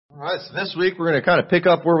right, so this week we're going to kind of pick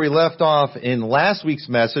up where we left off in last week's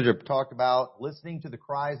message. I talked about listening to the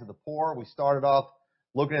cries of the poor. We started off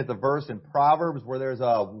looking at the verse in Proverbs where there's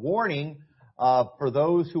a warning for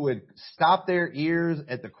those who would stop their ears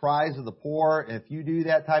at the cries of the poor. And if you do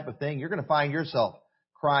that type of thing, you're going to find yourself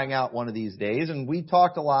crying out one of these days. And we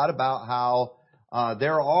talked a lot about how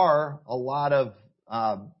there are a lot of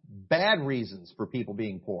bad reasons for people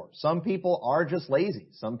being poor. Some people are just lazy.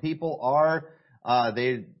 Some people are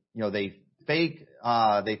they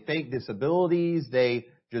fake disabilities. They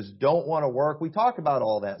just don't want to work. We talked about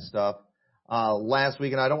all that stuff last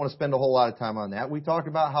week, and I don't want to spend a whole lot of time on that. We talked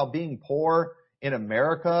about how being poor in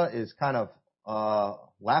America is kind of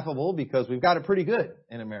laughable because we've got it pretty good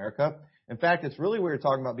in America. In fact, it's really weird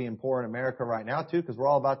talking about being poor in America right now too, because we're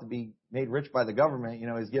all about to be made rich by the government.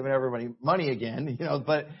 He's giving everybody money again.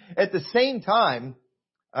 But at the same time,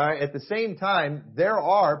 there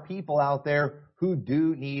are people out there who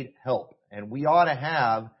do need help. And we ought to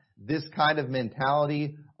have this kind of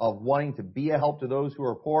mentality of wanting to be a help to those who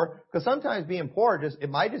are poor. Because sometimes being poor, it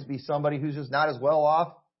might just be somebody who's just not as well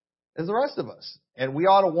off as the rest of us. And we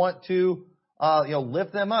ought to want to,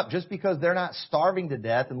 lift them up. Just because they're not starving to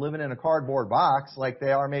death and living in a cardboard box like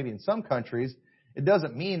they are maybe in some countries, it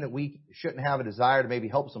doesn't mean that we shouldn't have a desire to maybe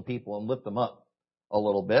help some people and lift them up a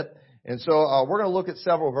little bit. And so we're going to look at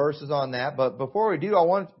several verses on that. But before we do, I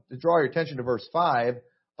want to draw your attention to verse 5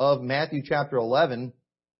 of Matthew chapter 11.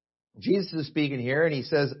 Jesus is speaking here, and he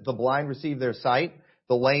says, the blind receive their sight,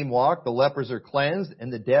 the lame walk, the lepers are cleansed,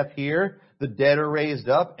 and the deaf hear, the dead are raised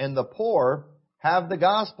up, and the poor have the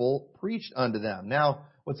gospel preached unto them. Now,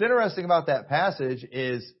 what's interesting about that passage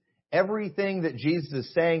is everything that Jesus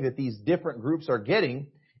is saying that these different groups are getting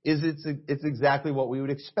is it's exactly what we would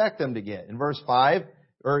expect them to get. In verse 5,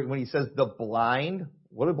 or when he says the blind,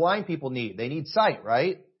 what do blind people need? They need sight,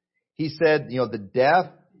 right? He said, the deaf,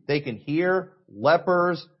 they can hear,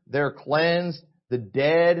 lepers, they're cleansed, the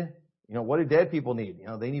dead, what do dead people need?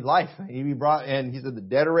 They need life. They need to be brought, and he said the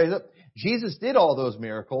dead are raised up. Jesus did all those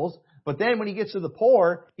miracles, but then when he gets to the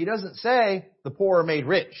poor, he doesn't say the poor are made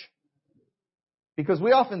rich. Because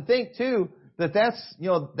we often think too that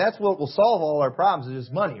that's what will solve all our problems is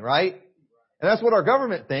just money, right? And that's what our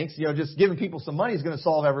government thinks, just giving people some money is going to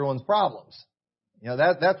solve everyone's problems.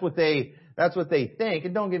 That's what they think.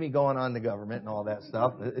 And don't get me going on the government and all that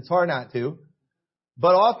stuff. It's hard not to.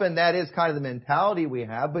 But often that is kind of the mentality we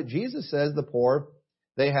have. But Jesus says the poor,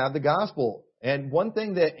 they have the gospel. And one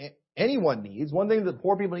thing that anyone needs, one thing that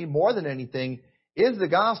poor people need more than anything is the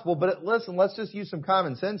gospel. But listen, let's just use some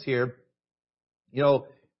common sense here. We're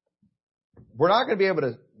not going to be able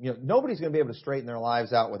to, nobody's going to be able to straighten their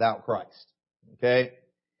lives out without Christ. Okay?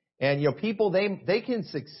 And, people, they can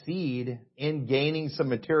succeed in gaining some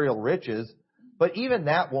material riches, but even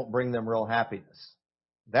that won't bring them real happiness.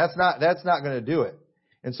 That's not going to do it.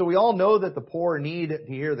 And so we all know that the poor need to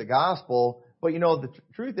hear the gospel, but the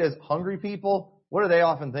truth is hungry people, what do they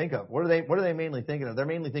often think of? What are they mainly thinking of? They're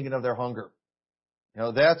mainly thinking of their hunger.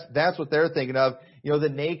 That's what they're thinking of. The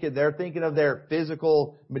naked, they're thinking of their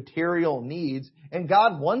physical, material needs. And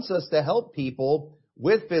God wants us to help people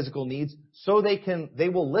with physical needs so they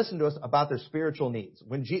will listen to us about their spiritual needs.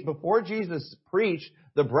 Before Jesus preached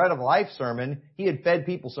the bread of life sermon, he had fed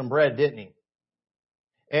people some bread, didn't he?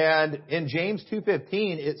 And in James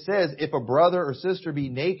 2:15, it says, if a brother or sister be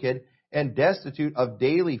naked and destitute of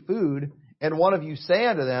daily food, and one of you say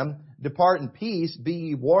unto them, depart in peace, be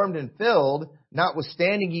ye warmed and filled,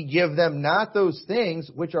 notwithstanding ye give them not those things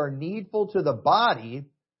which are needful to the body,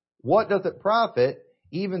 what doth it profit?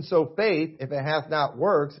 Even so faith, if it hath not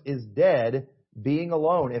works, is dead, being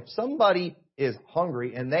alone. If somebody is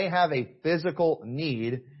hungry and they have a physical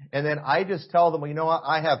need, and then I just tell them, well,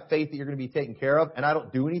 I have faith that you're going to be taken care of, and I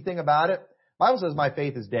don't do anything about it, the Bible says my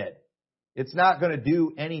faith is dead. It's not going to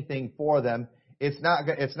do anything for them. It's not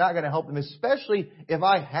going to help them, especially if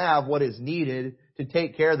I have what is needed to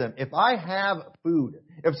take care of them. If I have food,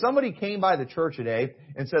 if somebody came by the church today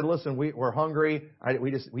and said, listen, we're hungry,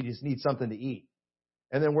 we just need something to eat.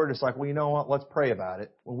 And then we're just like, well, you know what? Let's pray about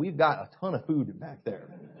it. Well, we've got a ton of food back there.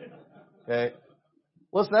 Okay?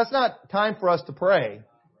 Listen, that's not time for us to pray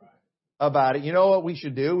about it. You know what we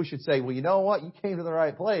should do? We should say, well, you know what? You came to the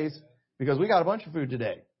right place because we got a bunch of food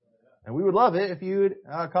today. And we would love it if you'd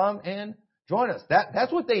come and join us.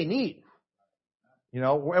 That's what they need.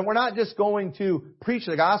 And we're not just going to preach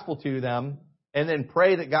the gospel to them and then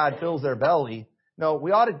pray that God fills their belly. No,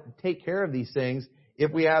 we ought to take care of these things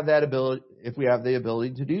if we have that ability, if we have the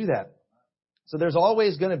ability to do that. So there's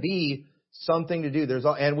always going to be something to do.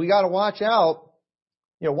 And we got to watch out.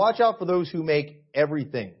 Watch out for those who make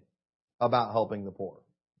everything about helping the poor.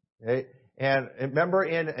 Okay? And remember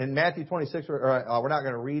in Matthew 26, we're not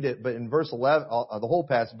going to read it, but in verse 11, the whole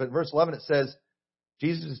passage, but in verse 11 it says,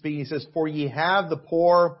 Jesus is speaking, he says, "For ye have the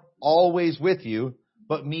poor always with you,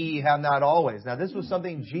 but me ye have not always." Now this was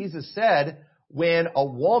something Jesus said when a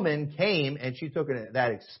woman came and she took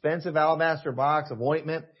that expensive alabaster box of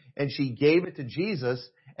ointment and she gave it to Jesus.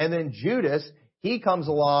 And then Judas, he comes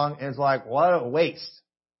along and is like, "What a waste.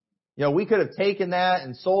 You know, we could have taken that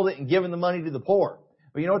and sold it and given the money to the poor."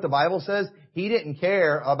 But you know what the Bible says? He didn't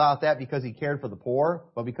care about that because he cared for the poor,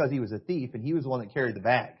 but because he was a thief and he was the one that carried the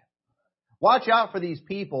bag. Watch out for these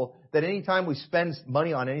people that anytime we spend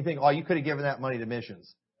money on anything, "Oh, you could have given that money to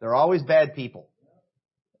missions." They're always bad people.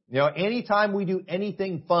 You know, anytime we do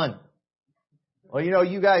anything fun, "Well, you know,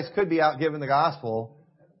 you guys could be out giving the gospel."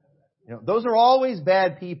 You know, those are always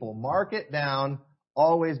bad people. Mark it down.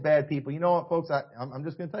 Always bad people. You know what, folks? I'm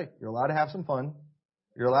just going to tell you, you're allowed to have some fun.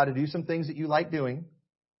 You're allowed to do some things that you like doing.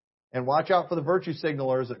 And watch out for the virtue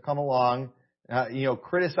signalers that come along,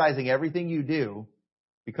 criticizing everything you do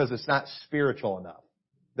because it's not spiritual enough.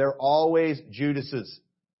 They're always Judases.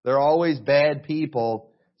 They're always bad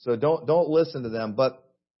people. So don't listen to them. But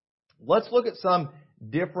let's look at some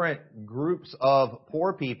different groups of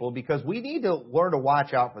poor people because we need to learn to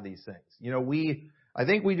watch out for these things. You know, I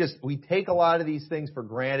think we take a lot of these things for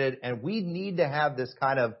granted, and we need to have this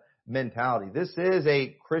kind of mentality. This is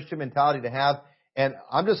a Christian mentality to have. And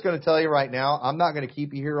I'm just going to tell you right now, I'm not going to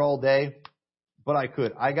keep you here all day, but I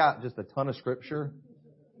could. I got just a ton of scripture,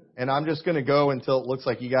 and I'm just going to go until it looks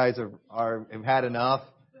like you guys have had enough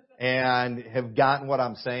and have gotten what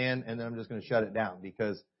I'm saying, and then I'm just going to shut it down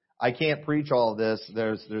because I can't preach all of this.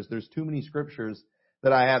 There's too many scriptures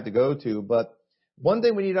that I have to go to. But one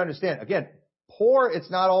thing we need to understand, again, poor,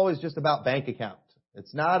 it's not always just about bank account.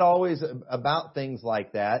 It's not always about things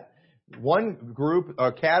like that. One group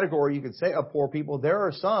or category you could say of poor people, there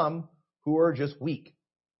are some who are just weak.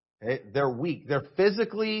 Okay? They're weak. They're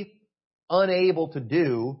physically unable to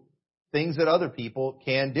do things that other people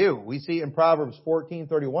can do. We see in Proverbs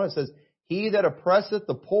 14:31, it says, "He that oppresseth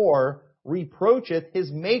the poor reproacheth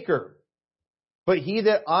his maker, but he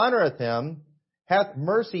that honoreth him hath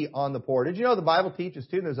mercy on the poor." Did you know the Bible teaches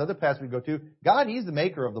too, and there's other passages we go to, God, He's the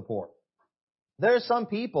maker of the poor. There are some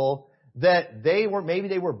people that maybe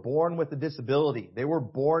they were born with a disability. They were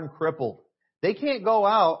born crippled. They can't go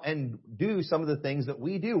out and do some of the things that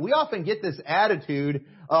we do. We often get this attitude,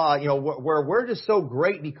 where we're just so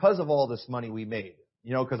great because of all this money we made.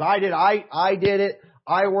 You know, because I did it.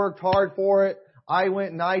 I worked hard for it. I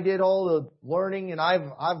went and I did all the learning, and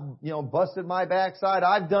I've busted my backside.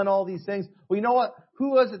 I've done all these things. Well, you know what?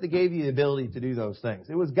 Who was it that gave you the ability to do those things?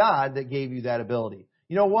 It was God that gave you that ability.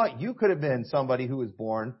 You know what? You could have been somebody who was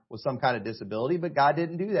born with some kind of disability, but God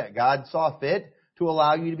didn't do that. God saw fit to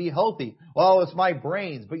allow you to be healthy. Well, it's my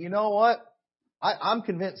brains. But you know what? I'm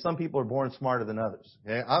convinced some people are born smarter than others.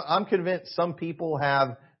 Okay? I'm convinced some people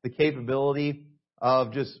have the capability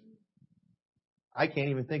of just, I can't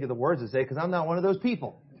even think of the words to say because I'm not one of those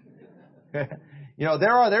people. You know,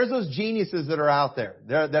 there's those geniuses that are out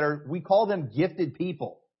there. We call them gifted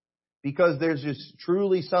people. Because there's just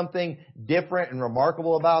truly something different and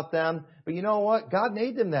remarkable about them. But you know what? God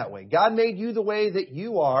made them that way. God made you the way that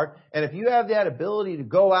you are. And if you have that ability to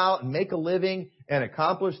go out and make a living and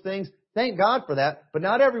accomplish things, thank God for that. But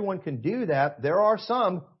not everyone can do that. There are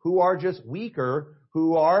some who are just weaker,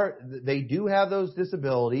 they do have those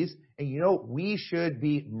disabilities. And you know, we should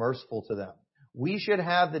be merciful to them. We should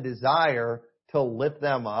have the desire to lift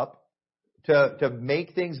them up, to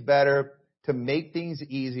make things better, to make things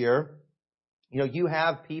easier. You know, you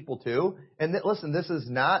have people too. And listen,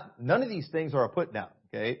 none of these things are a put down,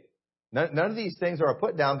 okay? None of these things are a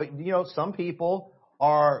put down, but you know, some people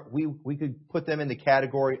we could put them in the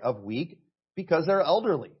category of weak because they're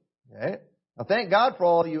elderly, okay? Now thank God for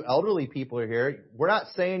all of you elderly people are here. We're not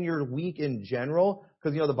saying you're weak in general,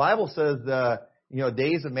 because you know, the Bible says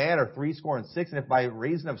days of man are 66, and if by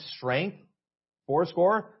reason of strength, 80.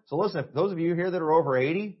 So listen, if those of you here that are over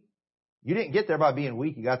 80, you didn't get there by being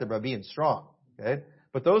weak. You got there by being strong. Okay?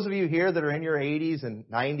 But those of you here that are in your 80s and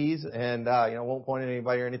 90s, and won't point at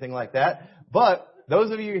anybody or anything like that. But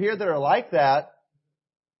those of you here that are like that,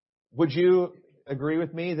 would you agree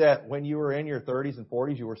with me that when you were in your 30s and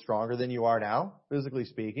 40s, you were stronger than you are now, physically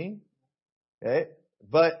speaking? Okay?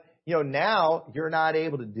 But now you're not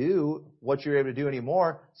able to do what you're able to do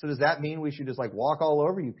anymore. So does that mean we should just like walk all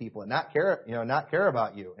over you people and not care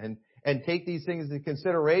about you and take these things into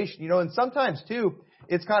consideration? And sometimes too,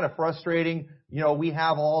 it's kind of frustrating. We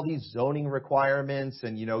have all these zoning requirements,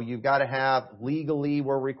 and you've got to have legally,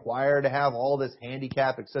 we're required to have all this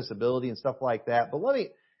handicap accessibility and stuff like that.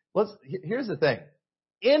 But here's the thing.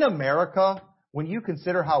 in America, when you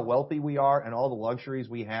consider how wealthy we are and all the luxuries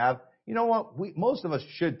we have, you know what? Most of us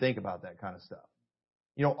should think about that kind of stuff.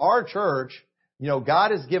 You know, our church, you know,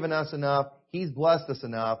 God has given us enough. He's blessed us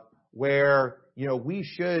enough where, you know, we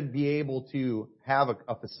should be able to have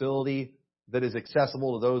a facility that is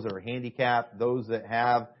accessible to those that are handicapped, those that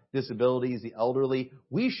have disabilities, the elderly.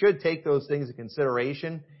 We should take those things into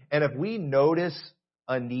consideration. And if we notice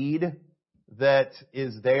a need that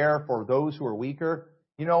is there for those who are weaker,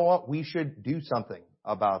 you know what? We should do something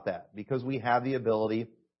about that because we have the ability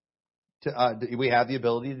to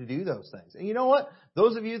do those things. And you know what?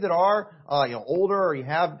 Those of you that are, older or you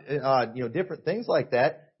have, different things like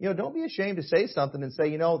that, you know, don't be ashamed to say something and say,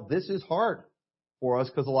 you know, this is hard for us,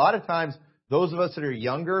 because a lot of times those of us that are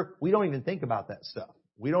younger, we don't even think about that stuff.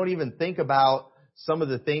 We don't even think about some of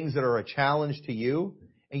the things that are a challenge to you.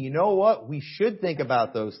 And you know what? We should think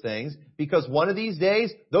about those things, because one of these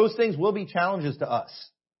days, those things will be challenges to us.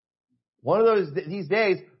 These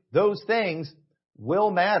days, those things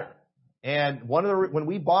will matter. And when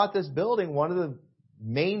we bought this building, one of the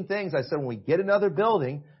main things I said, when we get another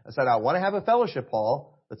building, I said, I want to have a fellowship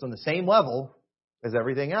hall that's on the same level as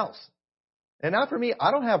everything else. And now for me,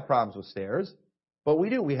 I don't have problems with stairs, but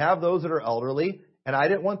we do. We have those that are elderly, and I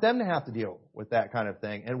didn't want them to have to deal with that kind of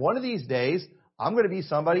thing. And one of these days, I'm going to be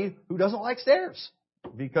somebody who doesn't like stairs,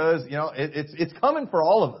 because, you know, it's coming for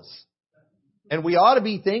all of us. And we ought to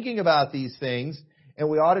be thinking about these things, and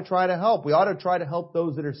we ought to try to help. We ought to try to help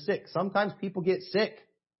those that are sick. Sometimes people get sick.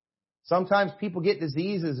 Sometimes people get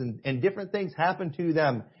diseases and different things happen to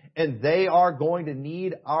them, and they are going to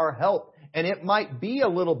need our help. And it might be a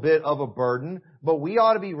little bit of a burden, but we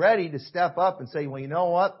ought to be ready to step up and say, well, you know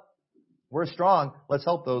what? We're strong. Let's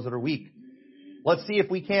help those that are weak. Let's see if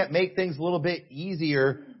we can't make things a little bit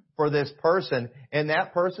easier for this person. And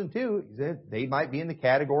that person, too, they might be in the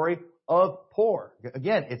category of poor.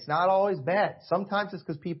 Again, it's not always bad. Sometimes it's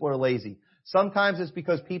because people are lazy. Sometimes it's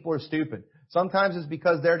because people are stupid. Sometimes it's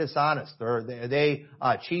because they're dishonest, or they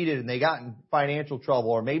cheated and they got in financial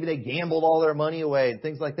trouble, or maybe they gambled all their money away and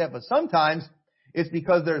things like that. But sometimes it's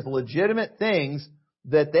because there's legitimate things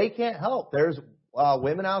that they can't help. There's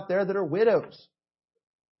women out there that are widows.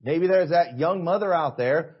 Maybe there's that young mother out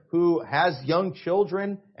there who has young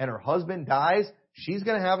children and her husband dies. She's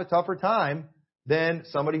going to have a tougher time than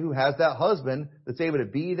somebody who has that husband that's able to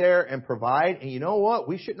be there and provide. And you know what?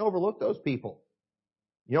 We shouldn't overlook those people.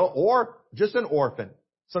 You know, or just an orphan.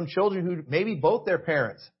 Some children who maybe both their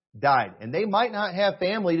parents died and they might not have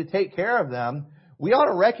family to take care of them. We ought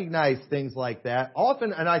to recognize things like that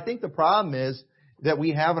often. And I think the problem is that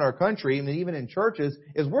we have in our country, and even in churches,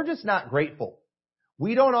 is we're just not grateful.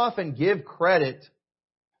 We don't often give credit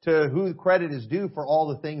to who credit is due for all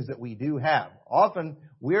the things that we do have. Often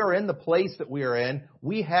we're in the place that we are in.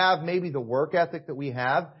 We have maybe the work ethic that we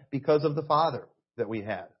have because of the Father that we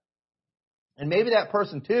had. And maybe that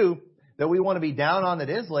person, too, that we want to be down on that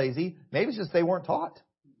is lazy, maybe it's just they weren't taught.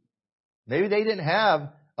 Maybe they didn't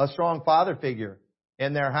have a strong father figure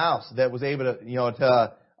in their house that was able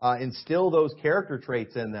to, instill those character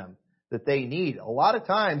traits in them that they need. A lot of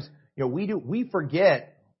times, we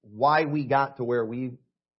forget why we got to where we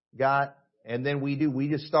got, and then we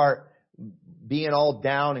just start being all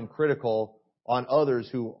down and critical on others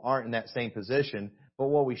who aren't in that same position. But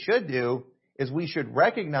what we should do is we should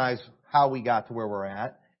recognize how we got to where we're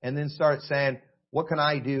at, and then start saying, what can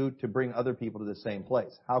I do to bring other people to the same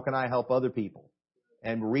place? How can I help other people?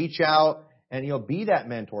 And reach out and, be that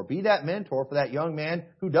mentor. Be that mentor for that young man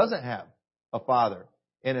who doesn't have a father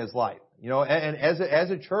in his life. And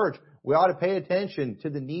as a church, we ought to pay attention to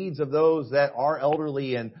the needs of those that are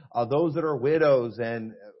elderly and those that are widows.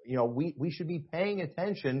 And, we should be paying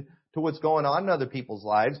attention to what's going on in other people's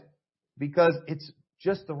lives, because it's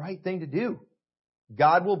just the right thing to do.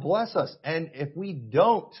 God will bless us. And if we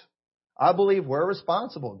don't, I believe we're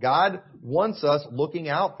responsible. God wants us looking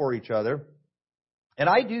out for each other. And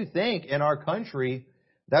I do think in our country,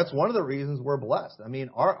 that's one of the reasons we're blessed. I mean,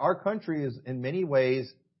 our country is in many ways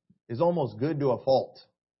is almost good to a fault.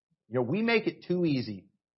 We make it too easy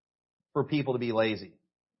for people to be lazy.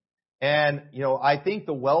 And, I think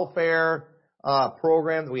the welfare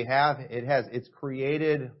program that we have, it's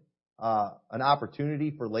created an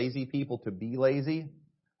opportunity for lazy people to be lazy.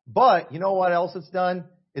 But you know what else it's done?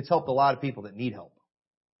 It's helped a lot of people that need help.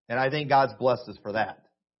 And I think God's blessed us for that.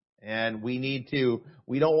 And we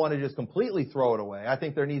don't want to just completely throw it away. I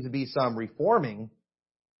think there needs to be some reforming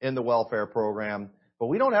in the welfare program, but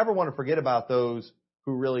we don't ever want to forget about those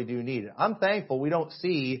who really do need it. I'm thankful we don't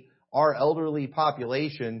see our elderly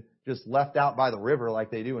population just left out by the river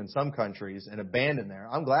like they do in some countries and abandoned there.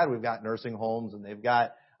 I'm glad we've got nursing homes and they've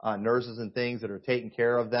got nurses and things that are taking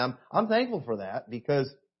care of them. I'm thankful for that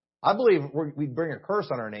because I believe we'd bring a curse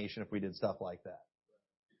on our nation if we did stuff like that.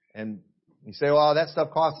 And you say, well, that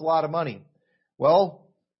stuff costs a lot of money. Well,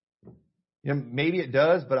 maybe it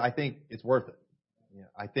does, but I think it's worth it.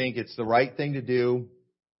 I think it's the right thing to do,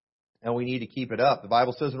 and we need to keep it up. The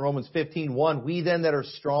Bible says in Romans 15:1, we then that are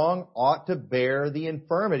strong ought to bear the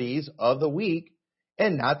infirmities of the weak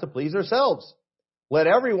and not to please ourselves. Let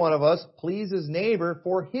every one of us please his neighbor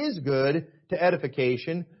for his good to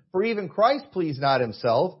edification. For even Christ pleased not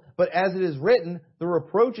himself, but as it is written, the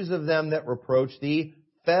reproaches of them that reproach thee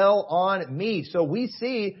fell on me. So we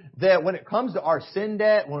see that when it comes to our sin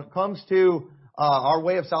debt, when it comes to our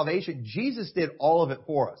way of salvation, Jesus did all of it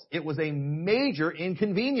for us. It was a major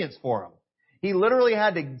inconvenience for him. He literally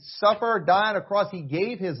had to suffer, die on a cross. He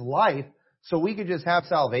gave his life so we could just have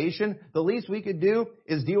salvation. The least we could do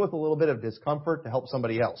is deal with a little bit of discomfort to help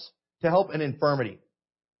somebody else, to help an infirmity,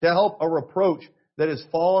 to help a reproach that has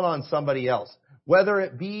fallen on somebody else, whether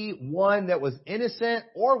it be one that was innocent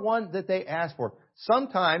or one that they asked for.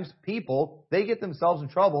 Sometimes people, they get themselves in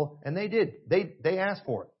trouble, and they asked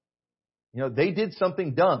for it. They did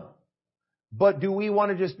something dumb. But do we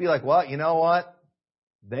want to just be like, well, you know what?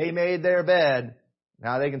 They made their bed.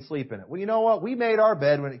 Now they can sleep in it. Well, you know what? We made our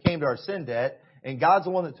bed when it came to our sin debt, and God's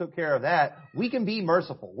the one that took care of that. We can be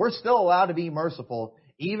merciful. We're still allowed to be merciful,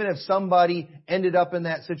 even if somebody ended up in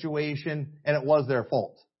that situation and it was their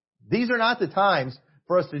fault. These are not the times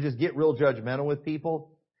for us to just get real judgmental with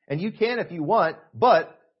people. And you can if you want,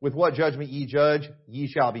 but with what judgment ye judge, ye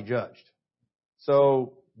shall be judged.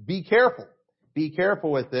 So be careful. Be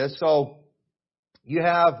careful with this. So you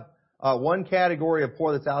have one category of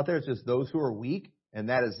poor that's out there. It's just those who are weak, and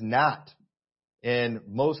that is not, in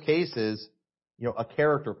most cases, a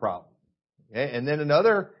character problem. Okay? And then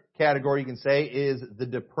another category you can say is the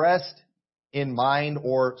depressed in mind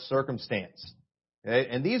or circumstance. Okay?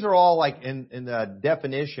 And these are all like in the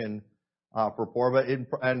definition for poor. But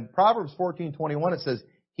in Proverbs 14:21 it says,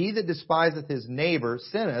 he that despiseth his neighbor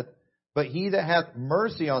sinneth, but he that hath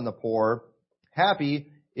mercy on the poor, happy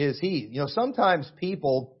is he. Sometimes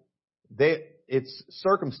people, it's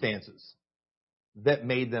circumstances that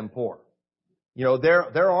made them poor.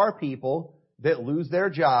 There are people that lose their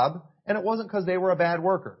job, and it wasn't because they were a bad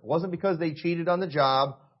worker. It wasn't because they cheated on the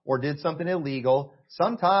job or did something illegal.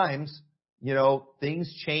 Sometimes,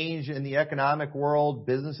 things change in the economic world.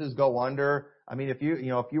 Businesses go under. I mean, if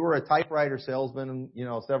you were a typewriter salesman,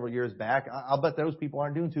 several years back, I'll bet those people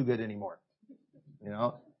aren't doing too good anymore.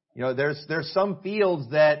 There's some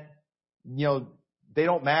fields that, they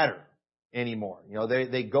don't matter anymore.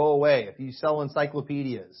 They go away. If you sell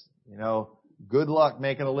encyclopedias, good luck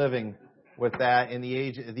making a living with that in the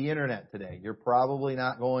age of the internet today. You're probably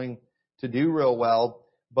not going to do real well.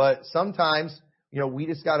 But sometimes, we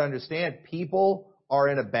just got to understand people are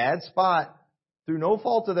in a bad spot through no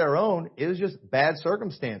fault of their own. It is just bad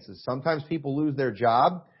circumstances. Sometimes people lose their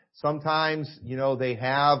job. Sometimes, they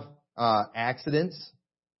have accidents,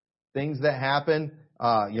 things that happen,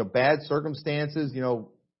 bad circumstances,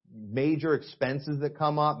 major expenses that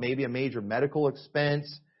come up, maybe a major medical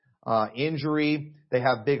expense, injury. They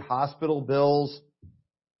have big hospital bills.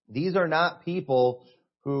 These are not people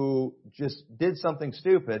who just did something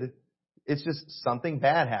stupid. It's just something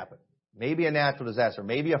bad happened. Maybe a natural disaster,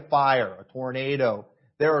 maybe a fire, a tornado.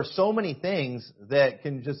 There are so many things that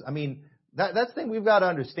can just, that's the thing we've got to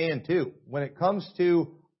understand too. When it comes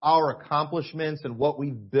to our accomplishments and what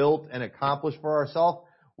we've built and accomplished for ourselves,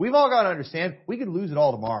 we've all got to understand we could lose it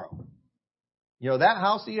all tomorrow. That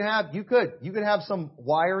house that you have, you could have some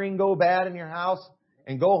wiring go bad in your house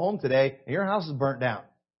and go home today and your house is burnt down.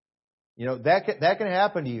 That can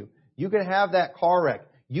happen to you. You can have that car wreck.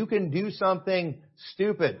 You can do something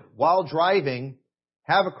stupid while driving,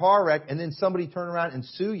 have a car wreck, and then somebody turn around and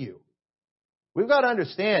sue you. We've got to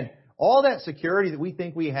understand all that security that we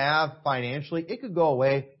think we have financially, it could go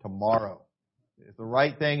away tomorrow if the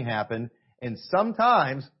right thing happened. And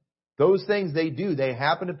sometimes those things they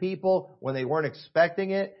happen to people when they weren't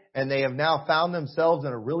expecting it, and they have now found themselves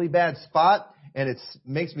in a really bad spot. And it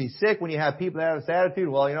makes me sick when you have people that have this attitude,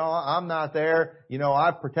 well, I'm not there.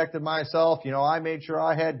 I've protected myself. I made sure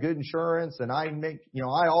I had good insurance and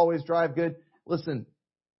I always drive good. Listen,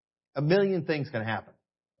 a million things can happen.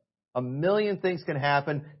 A million things can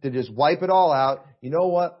happen to just wipe it all out. You know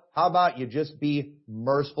what? How about you just be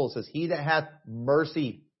merciful? It says, he that hath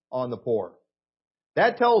mercy on the poor.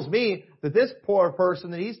 That tells me that this poor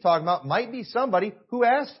person that he's talking about might be somebody who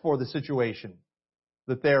asked for the situation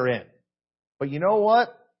that they're in. But you know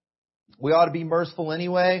what? We ought to be merciful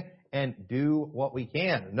anyway and do what we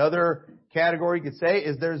can. Another category you could say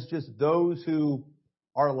is there's just those who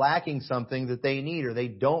are lacking something that they need, or they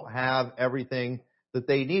don't have everything that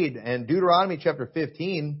they need. And Deuteronomy chapter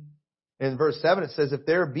 15, in verse 7, it says, if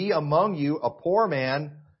there be among you a poor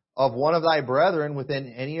man of one of thy brethren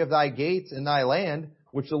within any of thy gates in thy land,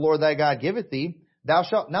 which the Lord thy God giveth thee, thou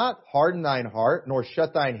shalt not harden thine heart, nor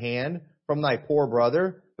shut thine hand from thy poor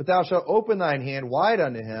brother, but thou shalt open thine hand wide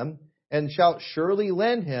unto him, and shalt surely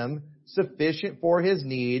lend him sufficient for his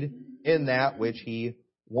need in that which he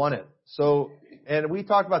wanteth. So, and we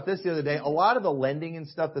talked about this the other day, a lot of the lending and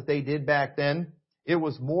stuff that they did back then, it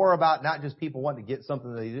was more about not just people wanting to get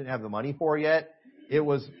something that they didn't have the money for yet. It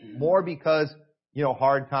was more because,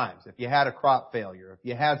 hard times. If you had a crop failure, if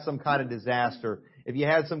you had some kind of disaster, if you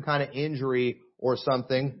had some kind of injury or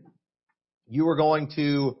something, you were going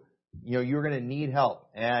to need help.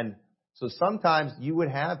 And so sometimes you would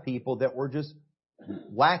have people that were just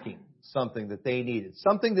lacking something that they needed,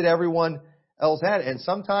 something that everyone else had. And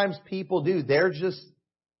sometimes people do. They're just,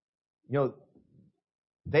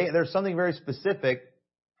 there's something very specific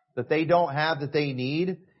that they don't have that they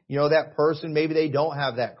need. That person, maybe they don't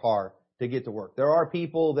have that car to get to work. There are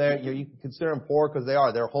people that, you can consider them poor because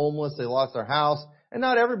they're homeless, they lost their house. And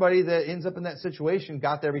not everybody that ends up in that situation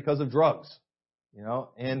got there because of drugs.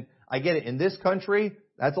 And I get it. In this country,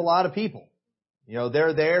 that's a lot of people.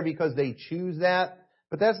 They're there because they choose that,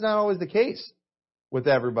 but that's not always the case with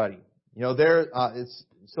everybody.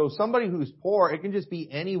 So somebody who's poor, it can just be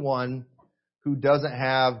anyone who doesn't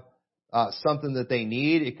have something that they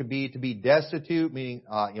need. It could be to be destitute, meaning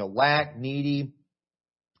lack, needy.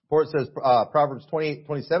 For it says Proverbs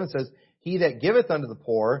 28:27 says, "He that giveth unto the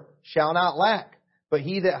poor shall not lack, but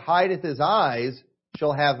he that hideth his eyes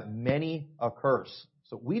shall have many a curse."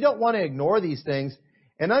 So we don't want to ignore these things,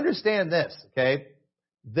 and understand this, okay?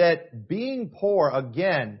 That being poor,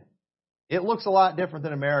 again, it looks a lot different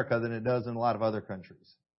in America than it does in a lot of other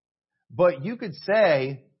countries. But you could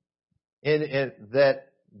say that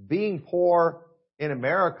being poor in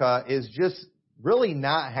America is just really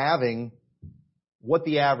not having what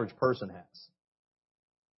the average person has.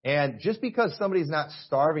 And just because somebody's not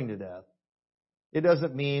starving to death, it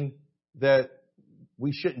doesn't mean that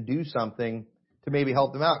we shouldn't do something to maybe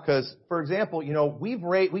help them out. Because, for example,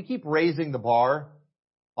 we keep raising the bar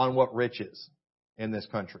on what rich is in this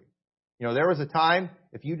country. There was a time,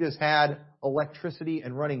 if you just had electricity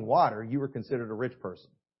and running water, you were considered a rich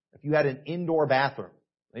person. If you had an indoor bathroom,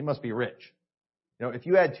 they must be rich. If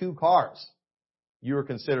you had 2 cars, you were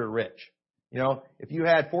considered rich. If you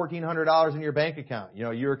had $1,400 in your bank account,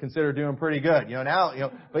 you were considered doing pretty good.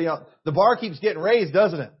 But the bar keeps getting raised,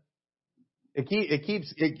 doesn't it?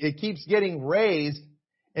 It keeps getting raised.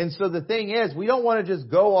 And so the thing is, we don't want to just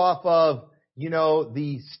go off of,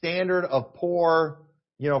 the standard of poor,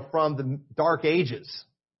 from the dark ages.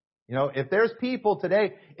 If there's people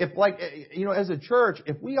today, as a church,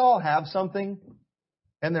 if we all have something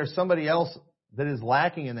and there's somebody else that is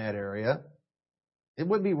lacking in that area, it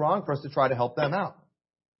wouldn't be wrong for us to try to help them out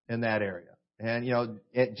in that area. And,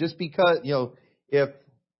 just because, if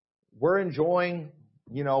we're enjoying,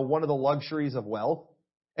 one of the luxuries of wealth,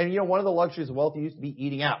 and, one of the luxuries of wealth used to be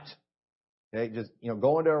eating out. Okay, just,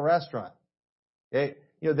 going to a restaurant. Okay,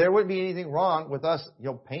 there wouldn't be anything wrong with us,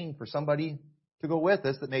 paying for somebody to go with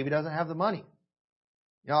us that maybe doesn't have the money.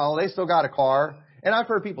 They still got a car. And I've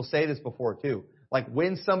heard people say this before too. Like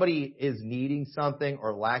when somebody is needing something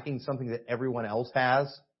or lacking something that everyone else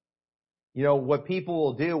has, what people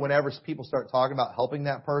will do whenever people start talking about helping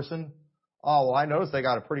that person, oh, well, I noticed they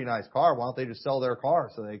got a pretty nice car. Why don't they just sell their car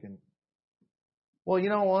so they can? Well, you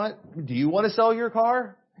know what? Do you want to sell your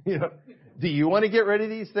car? Do you want to get rid of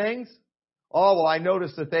these things? Oh, well, I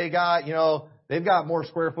noticed that they got, they've got more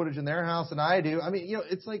square footage in their house than I do. I mean,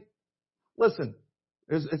 it's like, listen,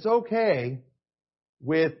 it's okay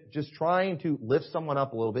with just trying to lift someone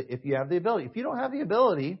up a little bit if you have the ability. If you don't have the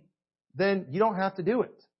ability, then you don't have to do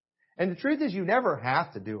it. And the truth is you never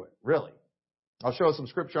have to do it, really. I'll show some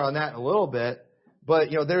scripture on that in a little bit. But,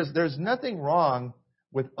 there's nothing wrong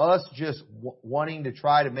with us just wanting to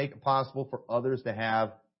try to make it possible for others to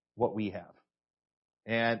have what we have.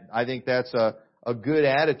 And I think that's a good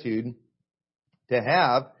attitude to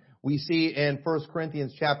have. We see in 1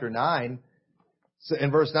 Corinthians chapter 9, so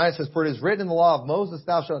in verse 9 it says, "For it is written in the law of Moses,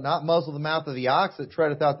 thou shalt not muzzle the mouth of the ox that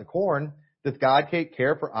treadeth out the corn. Doth God take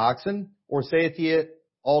care for oxen? Or saith he it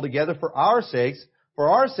altogether for our sakes? For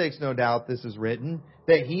our sakes, no doubt, this is written,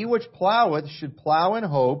 that he which ploweth should plow in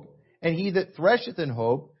hope, and he that thresheth in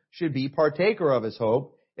hope should be partaker of his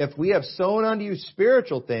hope. If we have sown unto you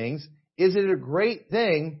spiritual things, is it a great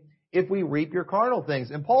thing if we reap your carnal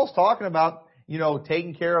things?" And Paul's talking about,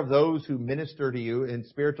 taking care of those who minister to you in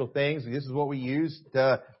spiritual things. This is what we use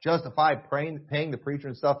to justify paying the preacher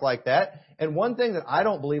and stuff like that. And one thing that I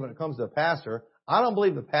don't believe when it comes to a pastor, I don't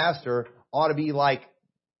believe the pastor ought to be like,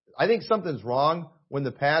 I think something's wrong when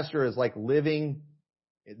the pastor is like living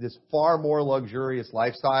this far more luxurious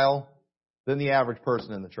lifestyle than the average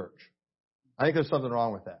person in the church. I think there's something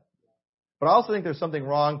wrong with that. But I also think there's something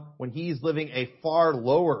wrong when he's living a far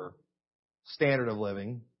lower standard of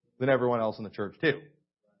living than everyone else in the church too.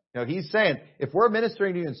 He's saying, if we're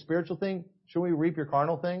ministering to you in spiritual things, shouldn't we reap your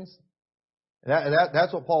carnal things?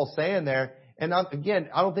 That's what Paul's saying there. And again,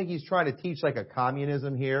 I don't think he's trying to teach like a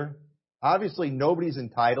communism here. Obviously, nobody's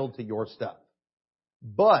entitled to your stuff.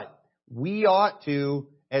 But we ought to,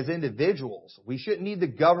 as individuals, we shouldn't need the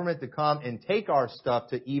government to come and take our stuff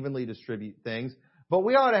to evenly distribute things. But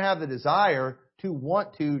we ought to have the desire to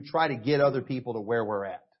want to try to get other people to where we're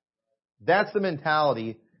at. That's the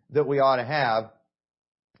mentality that we ought to have.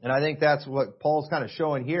 And I think that's what Paul's kind of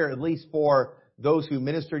showing here, at least for those who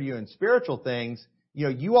minister to you in spiritual things.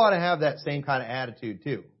 You ought to have that same kind of attitude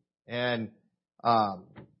too. And, so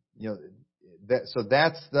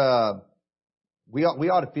that's we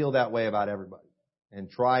ought to feel that way about everybody and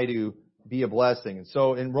try to be a blessing. And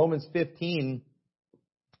so in Romans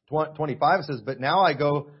 15:25 it says, "But now I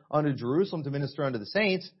go unto Jerusalem to minister unto the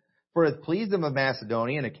saints, for it pleased them of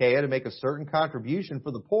Macedonia and Achaia to make a certain contribution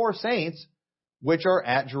for the poor saints which are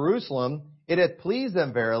at Jerusalem. It hath pleased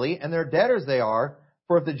them verily, and their debtors they are.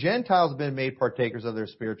 For if the Gentiles have been made partakers of their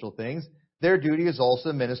spiritual things, their duty is also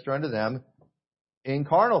to minister unto them in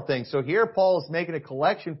carnal things." So here Paul is making a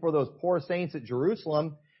collection for those poor saints at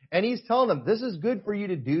Jerusalem, and he's telling them, this is good for you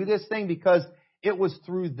to do this thing because it was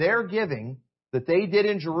through their giving that they did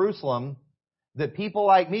in Jerusalem that people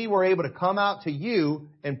like me were able to come out to you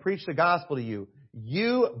and preach the gospel to you.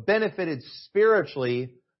 You benefited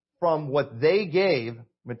spiritually from what they gave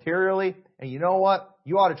materially, and you know what?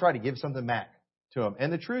 You ought to try to give something back to them.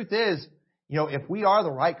 And the truth is, if we are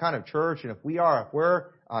the right kind of church, and if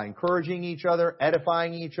we're encouraging each other,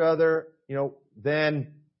 edifying each other,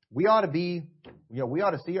 then we ought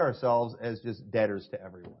to see ourselves as just debtors to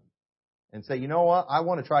everyone. And say, you know what? I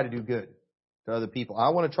want to try to do good to other people. I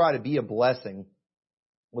want to try to be a blessing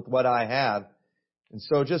with what I have. And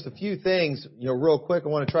so just a few things, real quick I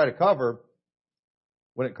want to try to cover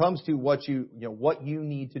when it comes to what you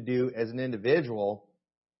need to do as an individual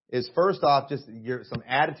is first off, just some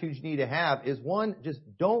attitudes you need to have is one, just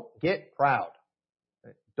don't get proud.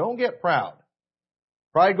 Don't get proud.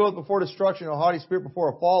 Pride goeth before destruction, and a haughty spirit before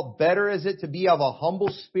a fall. Better is it to be of a humble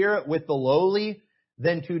spirit with the lowly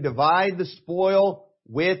than to divide the spoil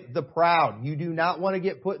with the proud. You do not want to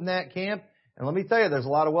get put in that camp. And let me tell you, there's a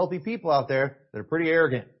lot of wealthy people out there that are pretty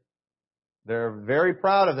arrogant. They're very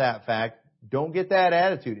proud of that fact. Don't get that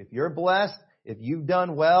attitude. If you're blessed, if you've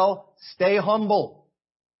done well, stay humble.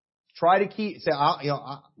 Try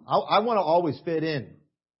to I want to always fit in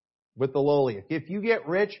with the lowly. If you get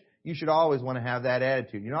rich, you should always want to have that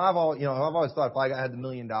attitude. I've always thought if I had the $1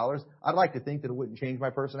 million, I'd like to think that it wouldn't change my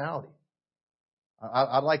personality.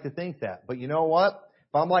 I'd like to think that. But you know what?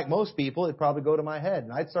 If I'm like most people, it'd probably go to my head,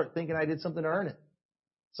 and I'd start thinking I did something to earn it.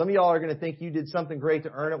 Some of y'all are going to think you did something great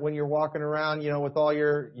to earn it when you're walking around, with all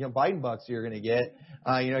your, Biden bucks you're going to get.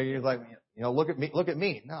 You're like, look at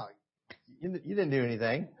me. No, you didn't do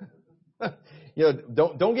anything.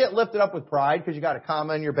 Don't get lifted up with pride because you got a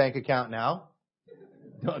comma in your bank account now.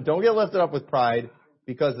 Don't get lifted up with pride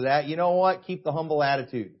because of that. You know what? Keep the humble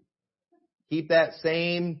attitude. Keep that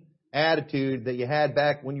same attitude that you had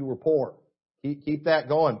back when you were poor. Keep that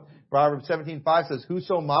going. Proverbs 17:5 says,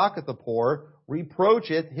 "Whoso mocketh the poor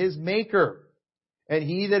reproacheth his maker, and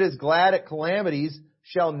he that is glad at calamities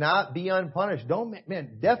shall not be unpunished."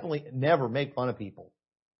 Definitely never make fun of people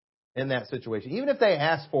in that situation, even if they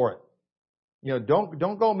ask for it.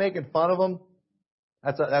 Don't go making fun of them.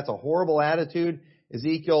 That's a horrible attitude.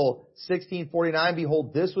 Ezekiel 16:49,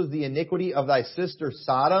 "Behold, this was the iniquity of thy sister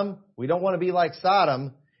Sodom." We don't want to be like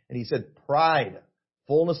Sodom. And he said, "Pride,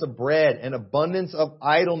 fullness of bread, and abundance of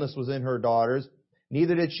idleness was in her daughters.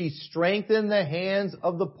 Neither did she strengthen the hands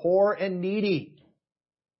of the poor and needy."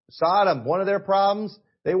 Sodom, one of their problems,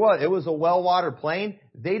 it was a well-watered plain.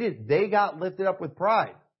 They got lifted up with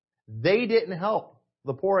pride. They didn't help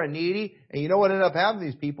the poor and needy. And you know what ended up happening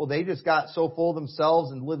to these people? They just got so full of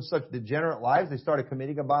themselves and lived such degenerate lives, they started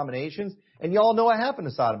committing abominations. And you all know what happened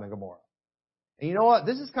to Sodom and Gomorrah. And you know what?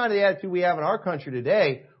 This is kind of the attitude we have in our country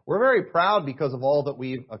today. We're very proud because of all that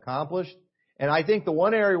we've accomplished. And I think the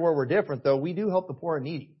one area where we're different, though, we do help the poor and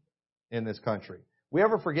needy in this country. We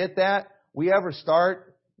ever forget that? We ever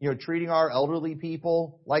start, treating our elderly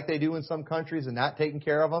people like they do in some countries and not taking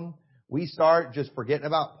care of them? we start just forgetting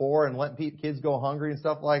about poor and letting kids go hungry and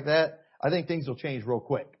stuff like that, I think things will change real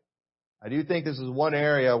quick. I do think this is one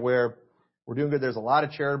area where we're doing good. There's a lot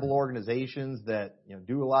of charitable organizations that,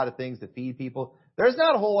 do a lot of things to feed people. There's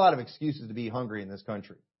not a whole lot of excuses to be hungry in this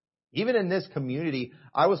country. Even in this community,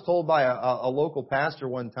 I was told by a local pastor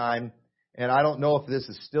one time, and I don't know if this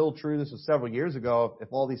is still true. This was several years ago, if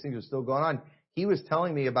all these things are still going on. He was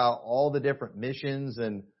telling me about all the different missions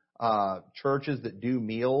and churches that do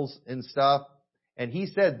meals and stuff. And he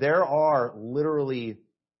said there are literally,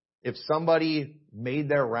 if somebody made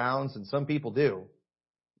their rounds, and some people do,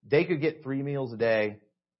 they could get 3 meals a day,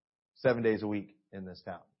 7 days a week in this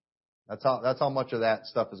town. That's how much of that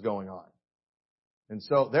stuff is going on. And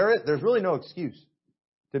so there's really no excuse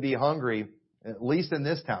to be hungry, at least in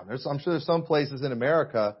this town. I'm sure there's some places in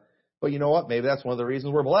America, but you know what? Maybe that's one of the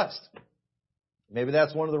reasons we're blessed. Maybe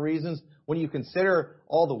that's one of the reasons, when you consider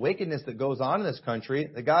all the wickedness that goes on in this country,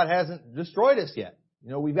 that God hasn't destroyed us yet.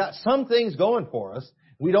 We've got some things going for us.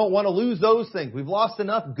 We don't want to lose those things. We've lost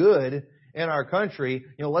enough good in our country.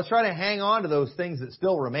 Let's try to hang on to those things that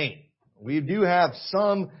still remain. We do have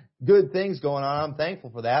some good things going on. I'm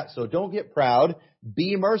thankful for that. So don't get proud.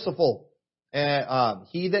 Be merciful. And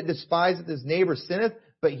he that despiseth his neighbor sinneth,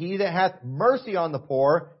 but he that hath mercy on the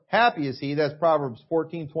poor, happy is he. That's Proverbs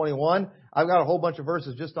 14:21. I've got a whole bunch of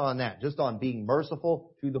verses just on that, just on being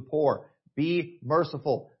merciful to the poor. Be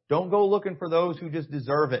merciful. Don't go looking for those who just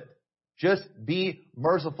deserve it. Just be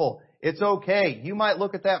merciful. It's okay. You might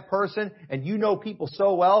look at that person and you know people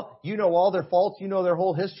so well. You know all their faults. You know their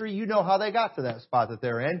whole history. You know how they got to that spot that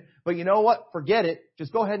they're in. But you know what? Forget it.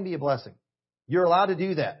 Just go ahead and be a blessing. You're allowed to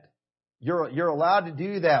do that. You're allowed to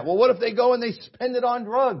do that. Well, what if they go and they spend it on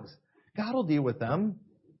drugs? God will deal with them.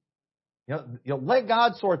 Let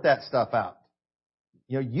God sort that stuff out.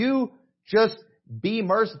 You just be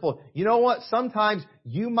merciful. You know what? Sometimes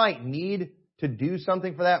you might need to do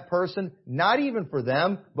something for that person, not even for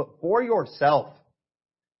them, but for yourself,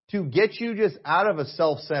 to get you just out of a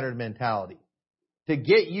self-centered mentality, to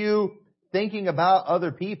get you thinking about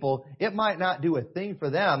other people. It might not do a thing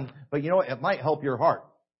for them, but it might help your heart.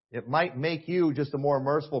 It might make you just a more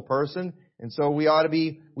merciful person. And so we ought to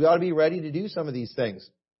be ready to do some of these things.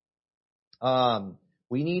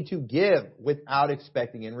 We need to give without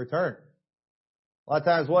expecting in return. A lot of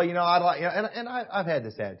times, I've had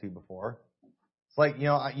this attitude before. It's like,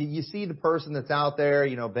 you see the person that's out there,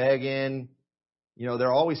 begging,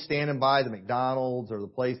 they're always standing by the McDonald's or the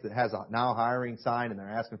place that has a now hiring sign and they're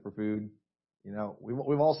asking for food.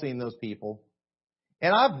 We've all seen those people.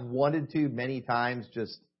 And I've wanted to many times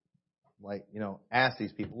just ask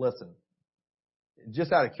these people, listen,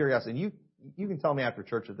 just out of curiosity, and you can tell me after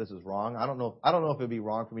church that this is wrong. I don't know if it'd be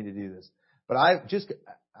wrong for me to do this, but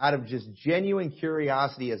out of genuine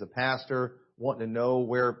curiosity as a pastor, wanting to know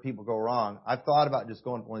where people go wrong, I've thought about just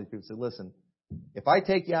going to one of these people and say, listen, if I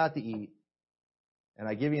take you out to eat and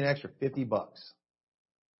I give you an extra $50,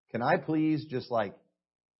 can I please just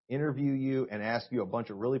interview you and ask you a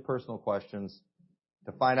bunch of really personal questions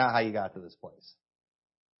to find out how you got to this place?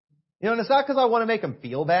 And it's not because I want to make them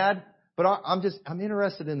feel bad, but I'm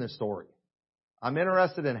interested in their story. I'm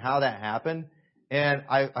interested in how that happened. And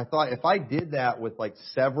I thought if I did that with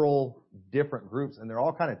several different groups and they're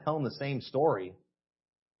all kind of telling the same story,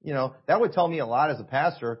 that would tell me a lot as a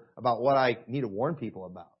pastor about what I need to warn people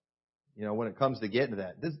about, when it comes to getting to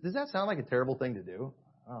that. Does that sound like a terrible thing to do?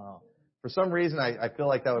 I don't know. For some reason, I feel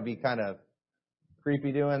like that would be kind of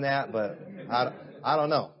creepy doing that, but I don't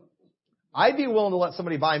know. I'd be willing to let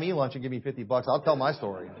somebody buy me lunch and give me $50. I'll tell my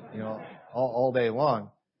story, all day long.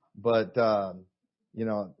 But,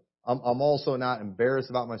 I'm also not embarrassed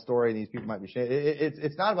about my story, and these people might be ashamed.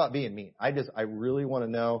 It's not about being mean. I really want to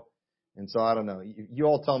know, and so I don't know. You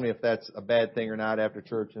all tell me if that's a bad thing or not after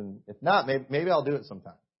church, and if not, maybe I'll do it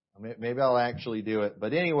sometime. Maybe I'll actually do it.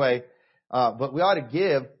 But anyway, but we ought to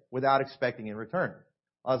give without expecting in return.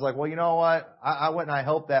 I was like, well, you know what? I went and I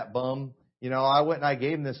helped that bum. I went and I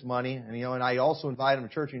gave him this money, and and I also invited him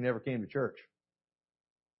to church, and he never came to church.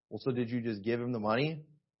 Well, so did you just give him the money,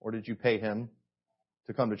 or did you pay him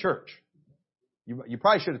to come to church? You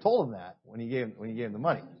probably should have told him that when you gave him the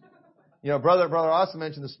money. Brother Austin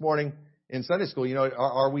mentioned this morning in Sunday school.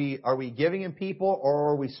 Are we giving him people, or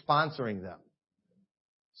are we sponsoring them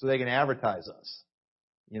so they can advertise us?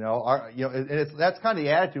 That's kind of the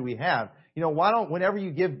attitude we have. Whenever you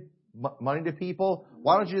give money to people,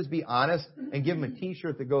 why don't you just be honest and give them a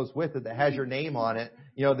T-shirt that goes with it that has your name on it,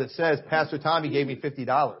 that says Pastor Tommy gave me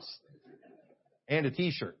 $50 and a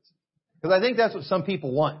T-shirt. Because I think that's what some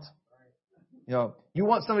people want. You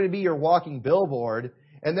want somebody to be your walking billboard,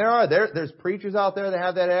 And there's preachers out there that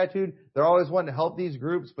have that attitude. They're always wanting to help these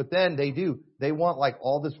groups, but then they want like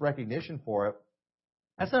all this recognition for it.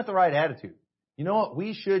 That's not the right attitude. You know what?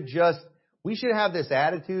 We should have this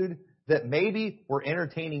attitude that maybe we're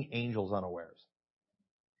entertaining angels unawares.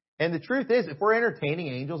 And the truth is, if we're entertaining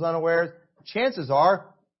angels unawares, chances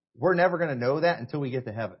are we're never going to know that until we get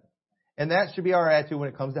to heaven. And that should be our attitude when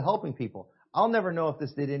it comes to helping people. I'll never know if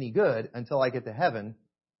this did any good until I get to heaven,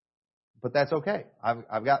 but that's okay.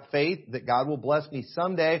 I've got faith that God will bless me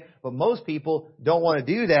someday, but most people don't want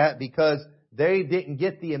to do that because they didn't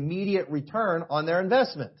get the immediate return on their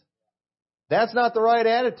investment. That's not the right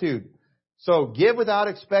attitude. So give without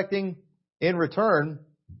expecting in return.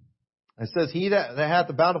 It says, he that hath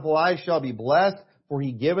the bountiful eyes shall be blessed, for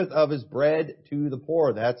he giveth of his bread to the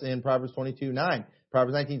poor. That's in Proverbs 22:9.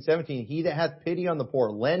 Proverbs 19:17. He that hath pity on the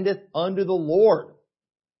poor lendeth unto the Lord.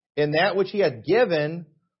 And that which he hath given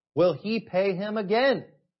will he pay him again.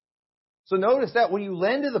 So notice that when you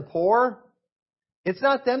lend to the poor, it's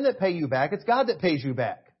not them that pay you back. It's God that pays you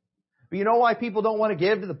back. But you know why people don't want to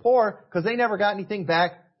give to the poor? Because they never got anything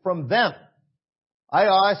back from them.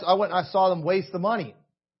 I went and I saw them waste the money.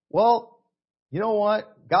 Well, you know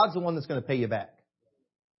what? God's the one that's going to pay you back.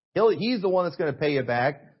 He's the one that's going to pay you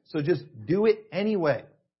back. So just do it anyway.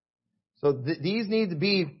 So these need to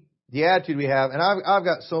be the attitude we have. And I've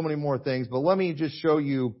got so many more things, but let me just show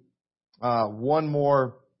you one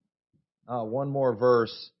more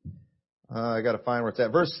verse. I got to find where it's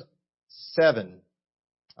at. Verse 7.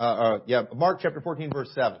 Mark chapter 14,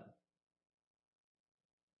 verse 7.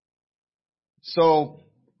 So,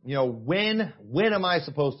 when am I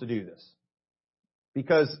supposed to do this?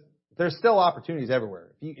 Because there's still opportunities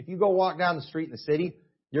everywhere. If you go walk down the street in the city,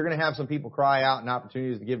 you're going to have some people cry out and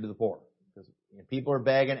opportunities to give to the poor. Because people are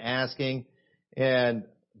begging, asking,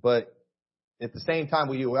 but at the same time,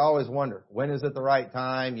 we always wonder, when is it the right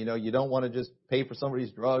time? You don't want to just pay for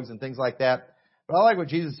somebody's drugs and things like that. But I like what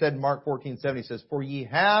Jesus said in Mark 14:7. He says, for ye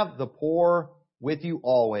have the poor with you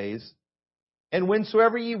always, and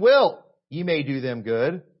whensoever ye will, ye may do them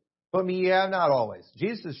good, but me ye have not always.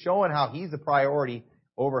 Jesus is showing how he's the priority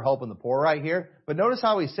over helping the poor right here. But notice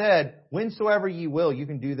how he said, whensoever ye will, you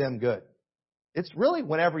can do them good. It's really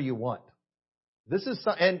whenever you want.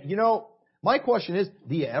 My question is,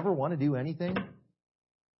 do you ever want to do anything?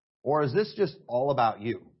 Or is this just all about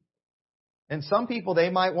you? And some people, they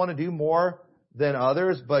might want to do more than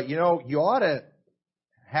others, but you ought to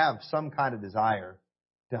have some kind of desire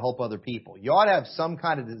to help other people. You ought to have some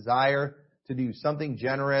kind of desire to do something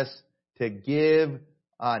generous, to give,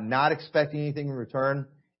 not expecting anything in return.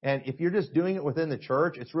 And if you're just doing it within the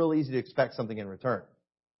church, it's real easy to expect something in return.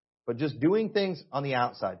 But just doing things on the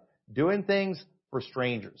outside, doing things for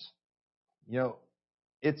strangers.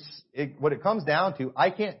 What it comes down to, I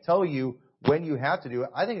can't tell you when you have to do it.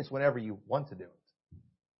 I think it's whenever you want to do it.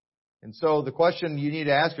 And so the question you need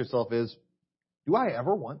to ask yourself is, do I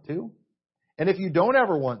ever want to? And if you don't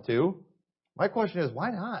ever want to, my question is, why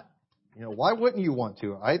not? Why wouldn't you want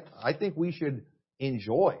to? I think we should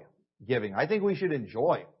enjoy giving. I think we should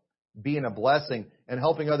enjoy being a blessing and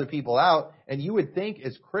helping other people out. And you would think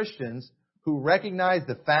as Christians who recognize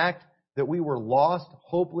the fact that we were lost,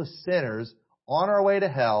 hopeless sinners on our way to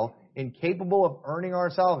hell, incapable of earning our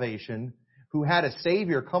salvation, who had a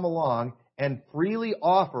Savior come along and freely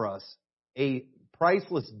offer us a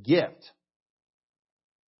priceless gift,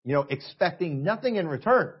 expecting nothing in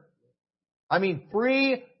return. I mean,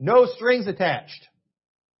 free, no strings attached.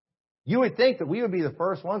 You would think that we would be the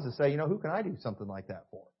first ones to say, who can I do something like that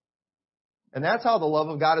for? And that's how the love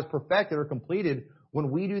of God is perfected or completed, when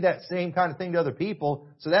we do that same kind of thing to other people.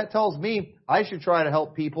 So that tells me I should try to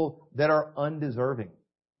help people that are undeserving.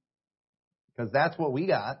 Because that's what we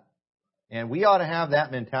got. And we ought to have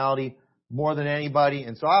that mentality more than anybody.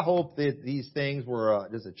 And so I hope that these things were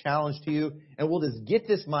just a challenge to you. And we'll just get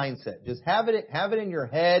this mindset. Just have it in your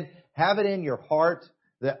head. Have it in your heart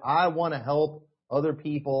that I want to help other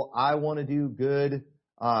people. I want to do good,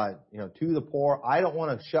 to the poor. I don't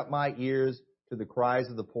want to shut my ears to the cries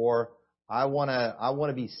of the poor. I want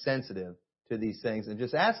to be sensitive to these things, and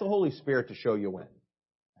just ask the Holy Spirit to show you when.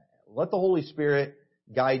 Let the Holy Spirit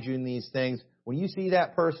guide you in these things. When you see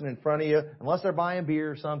that person in front of you, unless they're buying beer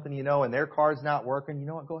or something, and their card's not working, you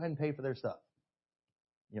know what? Go ahead and pay for their stuff.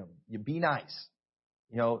 You be nice.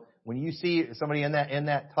 When you see somebody in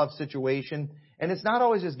that tough situation, and it's not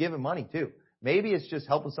always just giving money too. Maybe it's just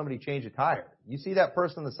helping somebody change a tire. You see that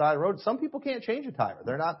person on the side of the road. Some people can't change a tire.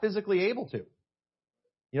 They're not physically able to.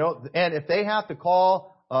 And if they have to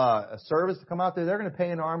call a service to come out there, they're going to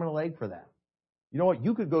pay an arm and a leg for that. You know what?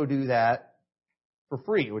 You could go do that for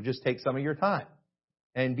free. It would just take some of your time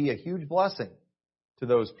and be a huge blessing to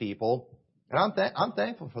those people. And I'm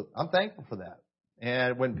thankful for that.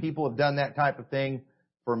 And when people have done that type of thing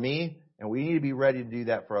for me, and we need to be ready to do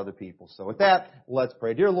that for other people. So with that, let's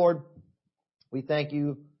pray. Dear Lord, we thank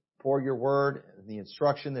you for your word, the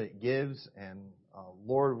instruction that it gives. And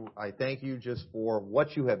Lord, I thank you just for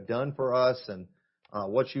what you have done for us and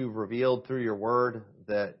what you've revealed through your word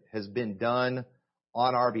that has been done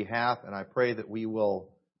on our behalf. And I pray that we will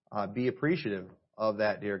be appreciative of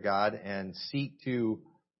that, dear God, and seek to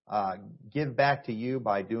give back to you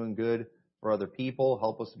by doing good for other people.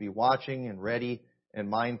 Help us to be watching and ready and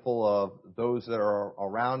mindful of those that are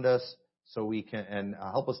around us, so we can, and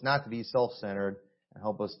help us not to be self-centered, and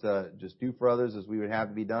help us to just do for others as we would have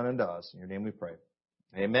to be done unto us. In your name we pray.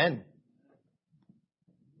 Amen.